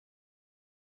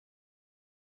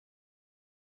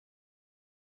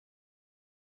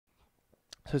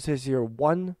So it says here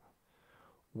 1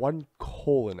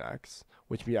 colon x,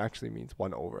 which actually means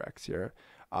 1 over x here,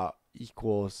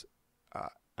 equals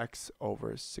x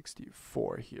over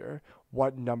 64 here.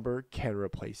 What number can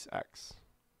replace x?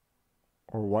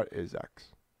 Or what is x?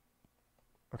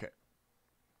 Okay.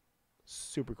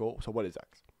 Super cool. So what is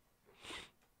x?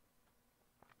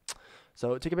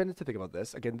 So take a minute to think about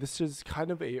this. Again, this is kind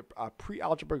of a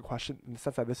pre-algebra question in the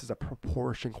sense that this is a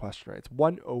proportion question, right? It's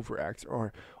 1 over x,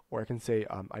 or I can say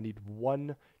I need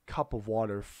 1 cup of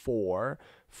water for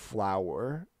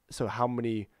flour. So how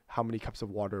many cups of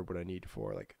water would I need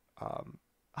for, like,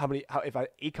 if I had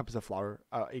 8 cups of flour,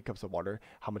 8 cups of water,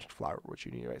 how much flour would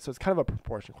you need, right? So it's kind of a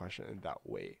proportion question in that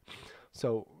way.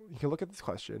 So you can look at this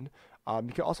question.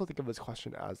 You can also think of this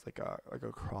question as like a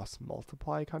cross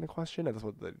multiply kind of question, and that's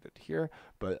what they did here.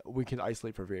 But we can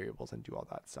isolate for variables and do all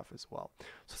that stuff as well.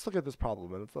 So let's look at this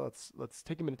problem, and let's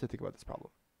take a minute to think about this problem.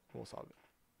 We'll solve it.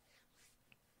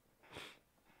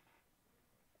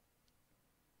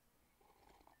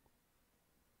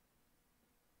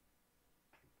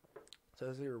 So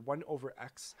this is here 1 over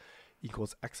x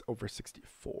equals x over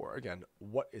 64. Again,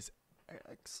 what is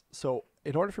x? So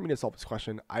in order for me to solve this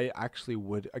question, I actually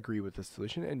would agree with this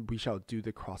solution, and we shall do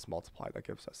the cross multiply that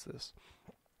gives us this.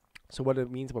 So what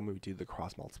it means when we do the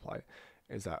cross multiply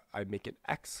is that I make an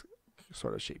x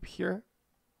sort of shape here,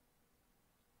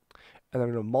 and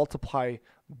I'm going to multiply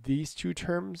these two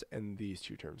terms and these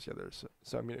two terms together.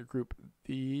 So I'm going to group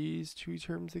these two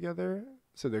terms together,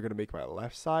 so they're going to make my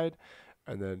left side,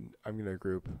 and then I'm going to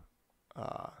group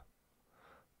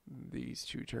these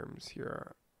two terms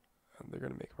here, and they're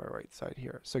going to make my right side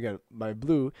here. So again, my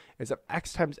blue is that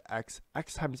x times x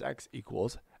times x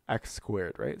equals x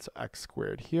squared, right? So x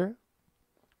squared here,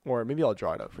 or maybe I'll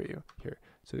draw it out for you here.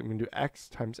 So I'm going to do x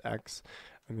times x.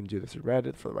 I'm going to do this in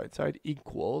red for the right side,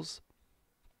 equals,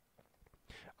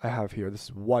 I have here, this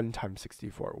is 1 times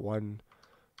 64.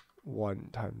 1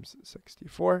 times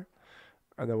 64.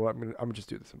 And then what I'm gonna just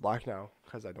do this in black now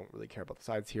because I don't really care about the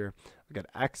sides here. Again,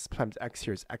 x times x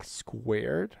here is x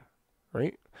squared,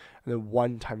 right? And then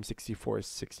 1 times 64 is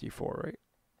 64, right?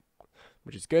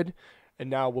 Which is good. And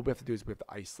now what we have to do is we have to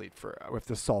isolate we have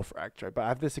to solve for x, right? But I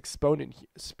have this exponent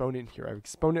here. I have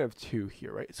exponent of 2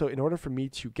 here, right? So in order for me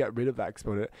to get rid of that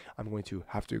exponent, I'm going to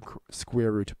have to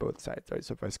square root both sides, right?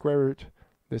 So if I square root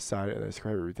this side and I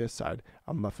square root this side,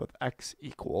 I'm left with x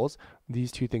equals,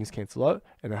 these two things cancel out,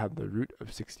 and I have the root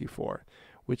of 64,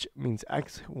 which means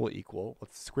x will equal,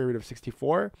 what's the square root of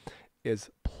 64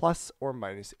 is plus or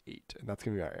minus 8, and that's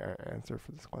going to be our answer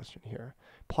for this question here,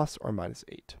 plus or minus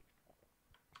 8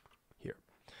 here.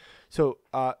 So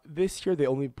this here, they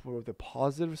only put the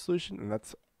positive solution, and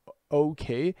that's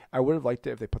okay. I would have liked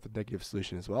it if they put the negative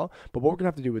solution as well, but what we're gonna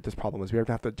have to do with this problem is we're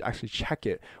gonna have to actually check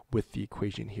it with the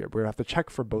equation here. We're gonna have to check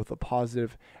for both the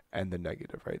positive and the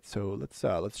negative, right? So let's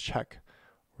check.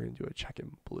 We're gonna do a check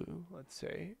in blue. Let's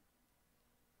say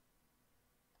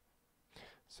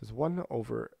this is 1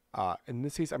 over in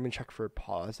this case I'm gonna check for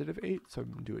positive 8, so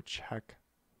I'm gonna do a check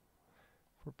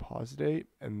for positive 8,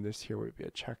 and this here would be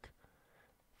a check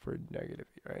for negative,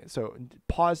 right? So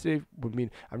positive would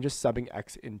mean I'm just subbing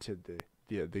x into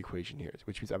the equation here,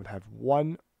 which means I'm gonna have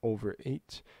 1 over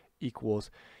 8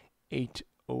 equals 8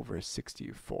 over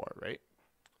 64, right?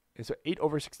 And so 8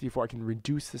 over 64, I can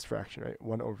reduce this fraction, right?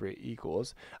 1 over 8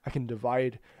 equals, I can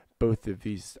divide both of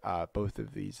these,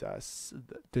 the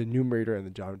numerator and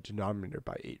the denominator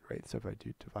by 8, right? So if I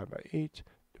do divide by 8,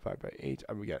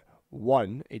 and we get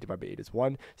 1, 8 divided by 8 is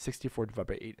 1, 64 divided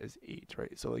by 8 is 8,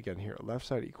 right? So again here, left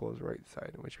side equals right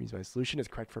side, which means my solution is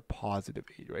correct for positive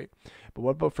 8, right? But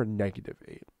what about for negative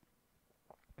 8?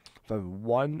 So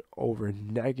 1 over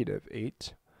negative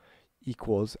 8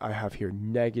 equals, I have here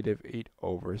negative 8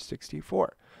 over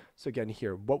 64. So again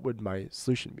here, what would my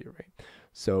solution be, right?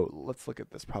 So let's look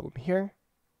at this problem here.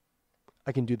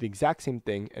 I can do the exact same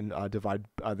thing and divide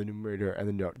the numerator and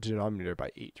the denominator by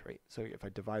 8, right? So if I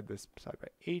divide this side by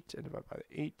 8 and divide by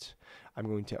 8, I'm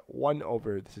going to 1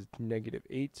 over, this is negative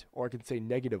 8, or I can say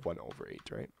negative 1 over 8,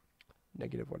 right?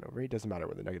 Negative 1 over 8, doesn't matter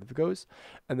where the negative goes.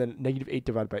 And then negative 8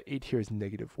 divided by 8 here is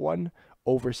negative 1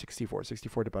 over 64.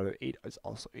 64 divided by 8 is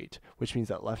also 8, which means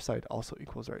that left side also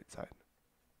equals right side.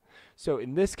 So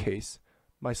in this case,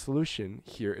 my solution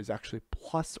here is actually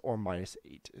plus or minus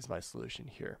 8 is my solution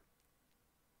here.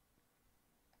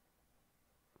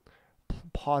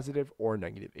 Positive or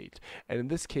negative 8, and in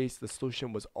this case the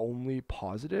solution was only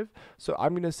positive, so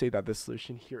I'm going to say that the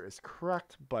solution here is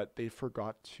correct, but they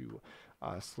forgot to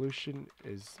solution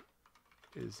is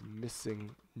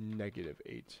missing negative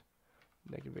 8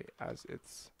 as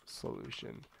its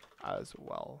solution as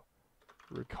well.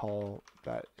 Recall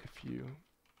that if you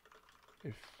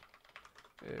if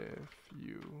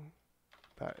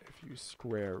you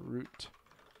square root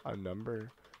a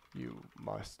number, you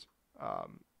must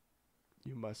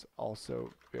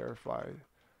also verify,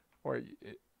 or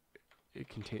it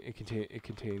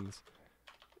contains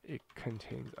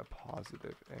a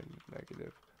positive and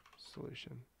negative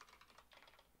solution.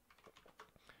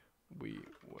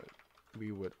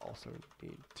 We would also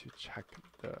need to check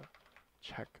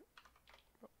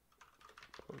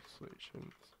both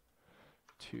solutions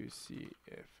to see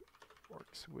if it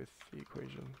works with the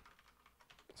equation.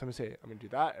 So I'm gonna do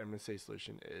that, and I'm gonna say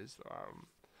solution is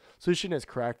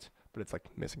correct, but it's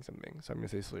like missing something. So I'm gonna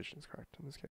say solution is correct in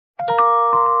this case.